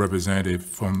had a representative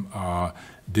from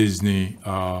Disney,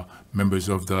 members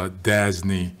of the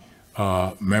DASNY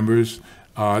members.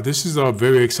 This is a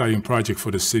very exciting project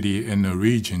for the city and the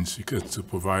regions because to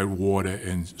provide water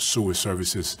and sewer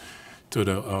services to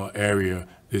the area.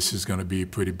 This is going to be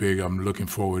pretty big. I'm looking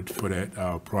forward for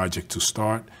that project to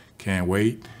start. Can't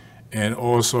wait. And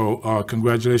also,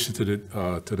 congratulations to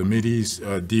the Middies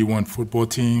D1 football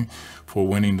team for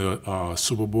winning the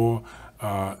Super Bowl.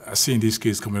 I seen these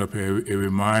kids coming up here. It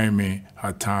reminded me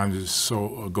how times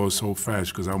goes so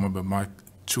fast, because I remember my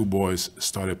two boys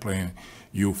started playing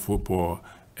youth football,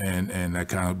 and that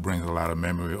kind of brings a lot of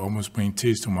memory. Almost bring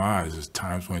tears to my eyes as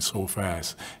times went so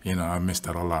fast. You know, I missed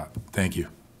that a lot. Thank you.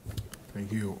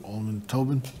 Thank you. Alderman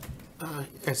Tobin.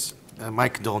 Yes. My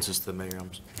condolences to the mayor. I'm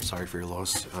sorry for your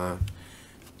loss.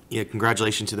 Yeah,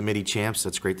 congratulations to the Midi champs.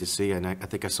 That's great to see. And I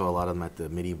think I saw a lot of them at the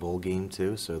Midi Bowl game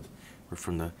too. So we're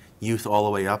from the youth all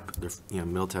the way up. They're, you know,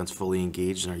 Middletown's fully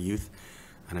engaged in our youth,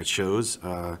 and it shows.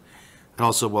 And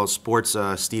also, well, sports.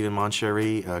 Stephen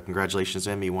Moncherry, congratulations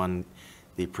to him. He won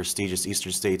the prestigious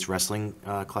Eastern States Wrestling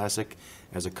Classic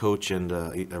as a coach and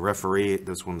a referee.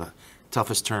 That's one of the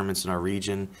toughest tournaments in our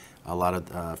region. A lot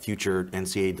of future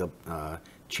NCAA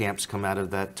champs come out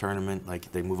of that tournament. Like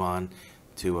they move on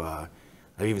to, I've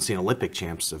even seen Olympic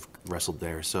champs have wrestled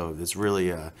there. So it's really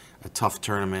a tough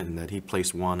tournament, and that he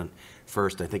placed one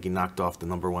first. I think he knocked off the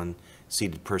 #1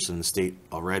 seeded person in the state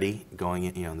already going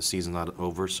in, you know, the season's not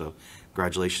over. So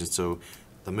congratulations to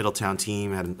the Middletown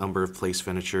team had a number of place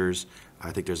finishers.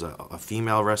 I think there's a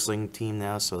female wrestling team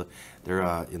now, so they're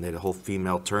and they had a whole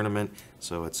female tournament.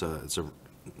 So it's a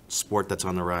sport that's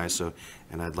on the rise. So,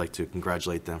 and I'd like to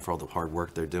congratulate them for all the hard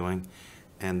work they're doing.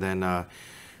 And then I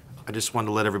just wanted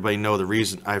to let everybody know the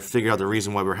reason, I figured out the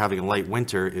reason why we're having a light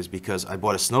winter is because I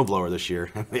bought a snowblower this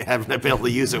year. We haven't been able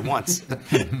to use it once.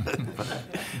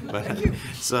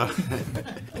 So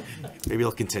maybe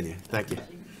it'll continue. Thank you.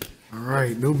 All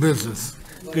right, new business.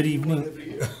 Good evening.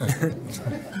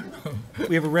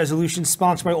 We have a resolution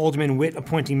sponsored by Alderman Witt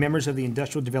appointing members of the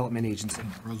Industrial Development Agency.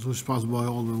 Resolution sponsored by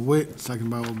Alderman Witt, second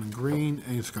by Alderman Green.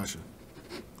 Any discussion?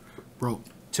 Roll.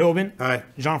 Tobin. Aye.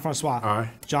 Jean-Francois.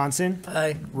 Aye. Johnson.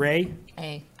 Aye. Ray.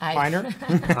 Aye. Kleiner.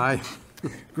 Aye.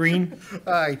 Green.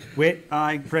 Aye. Witt.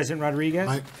 Aye. President Rodriguez.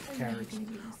 Aye. Carries.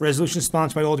 Resolution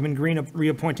sponsored by Alderman Green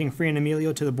reappointing Fran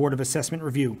Emilio to the Board of Assessment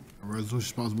Review. A resolution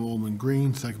sponsored by Alderman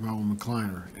Green, second by Alderman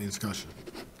Kleiner. Any discussion?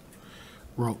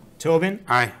 Roll. Tobin.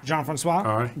 Aye. Jean-Francois.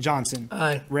 Aye. Johnson.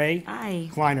 Aye. Ray. Aye.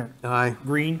 Kleiner. Aye.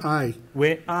 Green. Aye.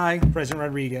 Witt. Aye. President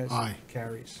Rodriguez. Aye.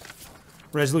 Carries.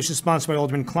 Resolution sponsored by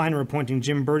Alderman Kleiner appointing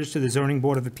Jim Burgess to the Zoning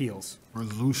Board of Appeals.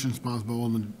 Resolution sponsored by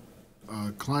Alderman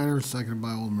Kleiner, seconded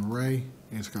by Alderman Ray.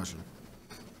 Any discussion?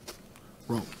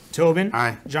 Roll. Tobin.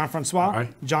 Aye. Jean-Francois. Aye.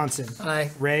 Johnson. Aye.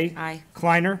 Ray. Aye.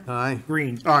 Kleiner. Aye.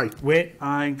 Green. Aye. Witt.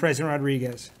 Aye. President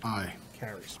Rodriguez. Aye.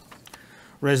 Carries.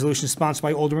 Resolution sponsored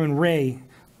by Alderman Ray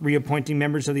reappointing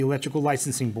members of the Electrical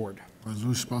Licensing Board.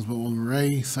 Resolution sponsored by Alderman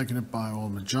Ray, seconded by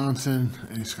Alderman Johnson.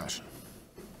 Any discussion?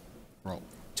 Roll.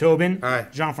 Tobin. Aye.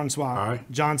 Jean-Francois. Aye.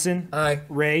 Johnson. Aye.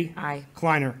 Ray. Aye.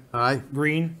 Kleiner. Aye.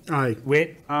 Green. Aye.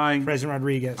 Witt. Aye. President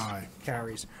Rodriguez. Aye.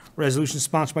 Carries. Resolution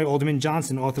sponsored by Alderman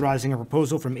Johnson authorizing a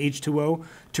proposal from H2O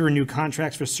to renew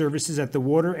contracts for services at the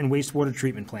water and wastewater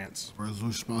treatment plants.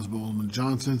 Resolution sponsored by Alderman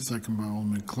Johnson, seconded by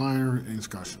Alderman Kleiner. Any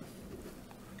discussion?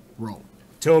 Roll.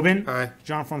 Tobin. Aye.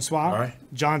 Jean-Francois. Aye.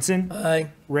 Johnson. Aye.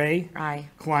 Ray. Aye.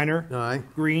 Kleiner. Aye.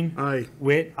 Green. Aye.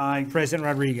 Witt. Aye. President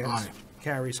Rodriguez. Aye.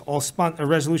 Carries. A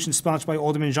resolution sponsored by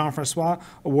Alderman Jean-Francois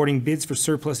awarding bids for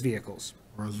surplus vehicles.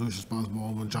 Resolution sponsored by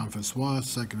Alderman John Francois,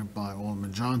 seconded by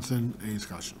Alderman Johnson. Any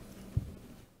discussion?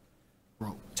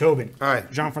 Roll. Tobin. Aye.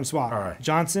 Jean-Francois. Aye.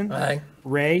 Johnson. Aye.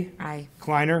 Ray. Aye.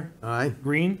 Kleiner. Aye.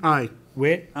 Green. Aye.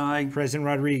 Witt. Aye. President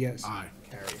Rodriguez. Aye.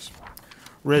 Carries.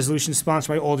 Resolution sponsored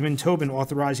by Alderman Tobin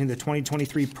authorizing the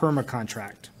 2023 PERMA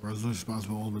contract. Resolution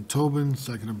sponsored by Alderman Tobin,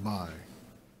 seconded by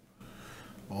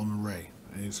Alderman Ray.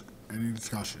 Any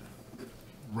discussion?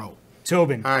 Roll.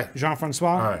 Tobin. Aye. Jean-Francois.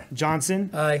 Aye. Johnson.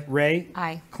 Aye. Ray.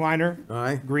 Aye. Kleiner.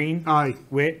 Aye. Green. Aye.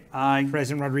 Witt. Aye.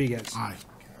 President Rodriguez. Aye.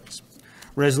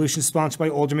 Resolution sponsored by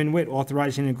Alderman Witt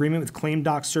authorizing an agreement with Claim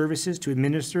Doc Services to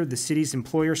administer the city's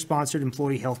employer-sponsored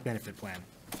employee health benefit plan.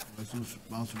 Resolution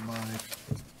sponsored by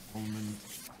Alderman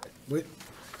Witt,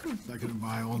 seconded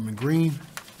by Alderman Green.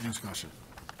 Any discussion?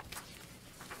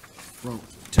 Roll.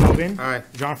 Tobin. Aye.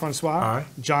 Jean-Francois. Aye.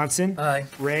 Johnson. Aye.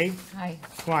 Ray. Aye.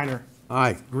 Kleiner.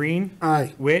 Aye. Green.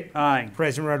 Aye. Witt. Aye.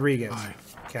 President Rodriguez. Aye.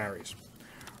 Carries.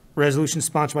 Resolution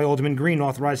sponsored by Alderman Green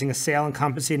authorizing a sale and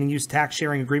compensating use tax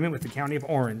sharing agreement with the County of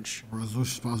Orange.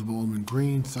 Resolution sponsored by Alderman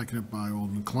Green, seconded by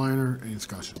Alderman Kleiner. Any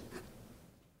discussion?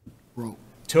 Roll.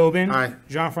 Tobin. Aye.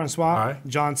 Jean-Francois. Aye.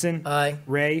 Johnson. Aye.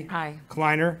 Ray. Aye.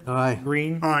 Kleiner. Aye.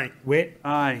 Green. Aye. Witt.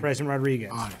 Aye. President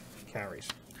Rodriguez. Aye. Carries.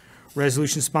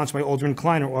 Resolution sponsored by Alderman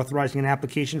Kleiner authorizing an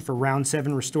application for Round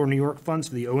 7 Restore New York funds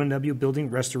for the ONW Building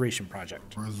Restoration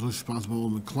Project. Resolution sponsored by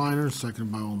Alderman Kleiner,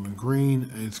 seconded by Alderman Green.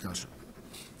 Any discussion?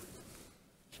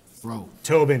 Roll.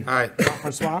 Tobin. Aye.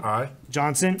 Jean-Francois. Aye.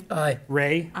 Johnson. Aye.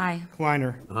 Ray. Aye.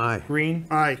 Kleiner. Aye. Green.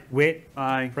 Aye. Witt.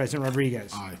 Aye. President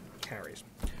Rodriguez. Aye. Carries.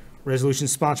 Resolution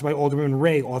sponsored by Alderman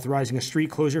Ray authorizing a street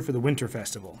closure for the Winter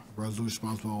Festival. Resolution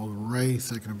sponsored by Alderman Ray,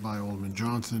 seconded by Alderman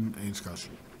Johnson. Any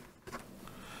discussion?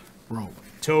 Roll.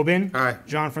 Tobin. Aye.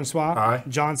 Jean-Francois. Aye.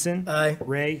 Johnson. Aye.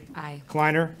 Ray. Aye.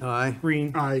 Kleiner. Aye.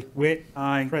 Green. Aye. Witt.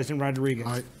 Aye. President Rodriguez.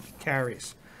 Aye.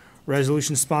 Carries.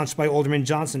 Resolution sponsored by Alderman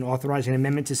Johnson authorizing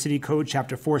amendment to City Code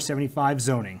Chapter 475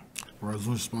 zoning.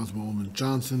 Resolution sponsored by Alderman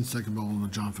Johnson, seconded by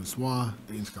Alderman John Francois.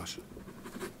 Any discussion?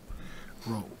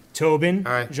 Roll. Tobin.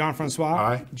 Aye. Jean-Francois.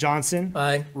 Aye. Johnson.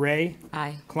 Aye. Ray.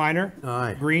 Aye. Kleiner.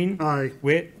 Aye. Green. Aye.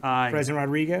 Witt. President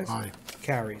Rodriguez. Aye.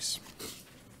 Carries.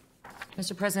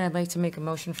 Mr. President, I'd like to make a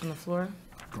motion from the floor.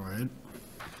 Go ahead.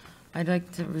 I'd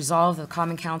like to resolve the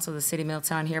Common Council of the City of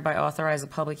Middletown hereby authorize a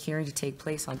public hearing to take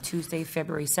place on Tuesday,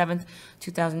 February 7th,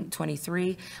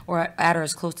 2023, or at or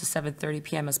as close to 7:30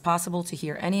 p.m. as possible to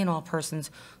hear any and all persons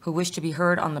who wish to be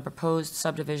heard on the proposed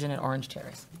subdivision at Orange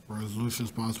Terrace. Resolution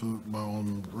sponsored by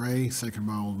Alderman Ray, seconded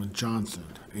by Alderman Johnson.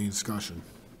 Any discussion?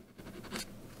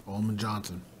 Alderman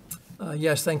Johnson.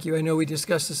 Yes, thank you. I know we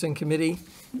discussed this in committee,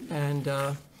 and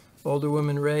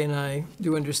Alderwoman Ray and I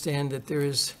do understand that there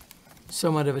is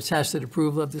somewhat of a tacit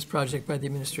approval of this project by the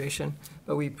administration,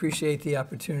 but we appreciate the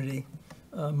opportunity.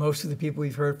 Most of the people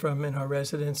we've heard from in our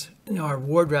in our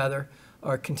ward rather,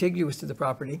 are contiguous to the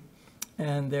property,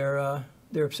 and they're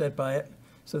upset by it.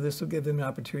 So this will give them an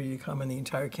opportunity to come, and the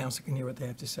entire council can hear what they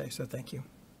have to say. So thank you.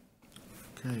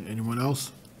 Okay, anyone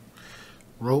else?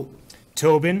 Roll.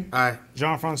 Tobin. Aye.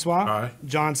 Jean-Francois. Aye.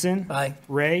 Johnson. Aye.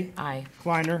 Ray. Aye.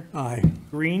 Kleiner. Aye.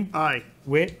 Green. Aye.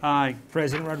 Witt. Aye.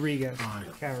 President Rodriguez. Aye.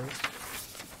 Carries.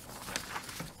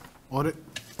 Audit.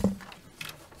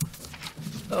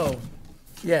 Oh,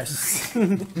 yes.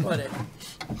 Audit.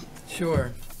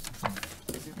 Sure.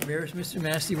 Where's Mr.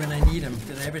 Massey when I need him?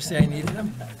 Did I ever say I needed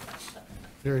him?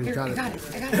 Here, you got it.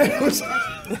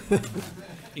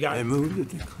 You got I it. moved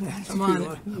it. to class. I'm on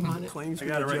it. I'm on it. Claims I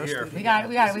got it right here. We got it.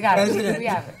 We have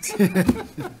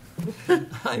it.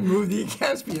 I move the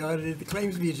accounts be audited, the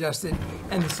claims be adjusted,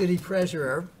 and the city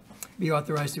treasurer be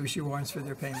authorized to issue warrants for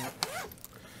their payment.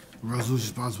 Resolution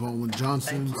sponsored by Alderman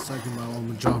Johnson, second by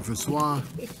Alderman John Francois.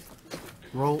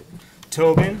 Roll.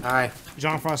 Tobin. Aye.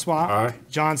 Jean-Francois. Aye.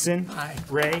 Johnson. Aye.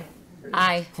 Ray.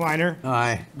 Aye. Kleiner.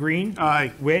 Aye. Green.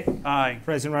 Aye. Witt. Aye.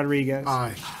 President Rodriguez.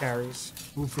 Aye. Carries.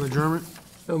 Move for adjournment.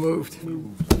 So moved.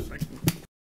 Second.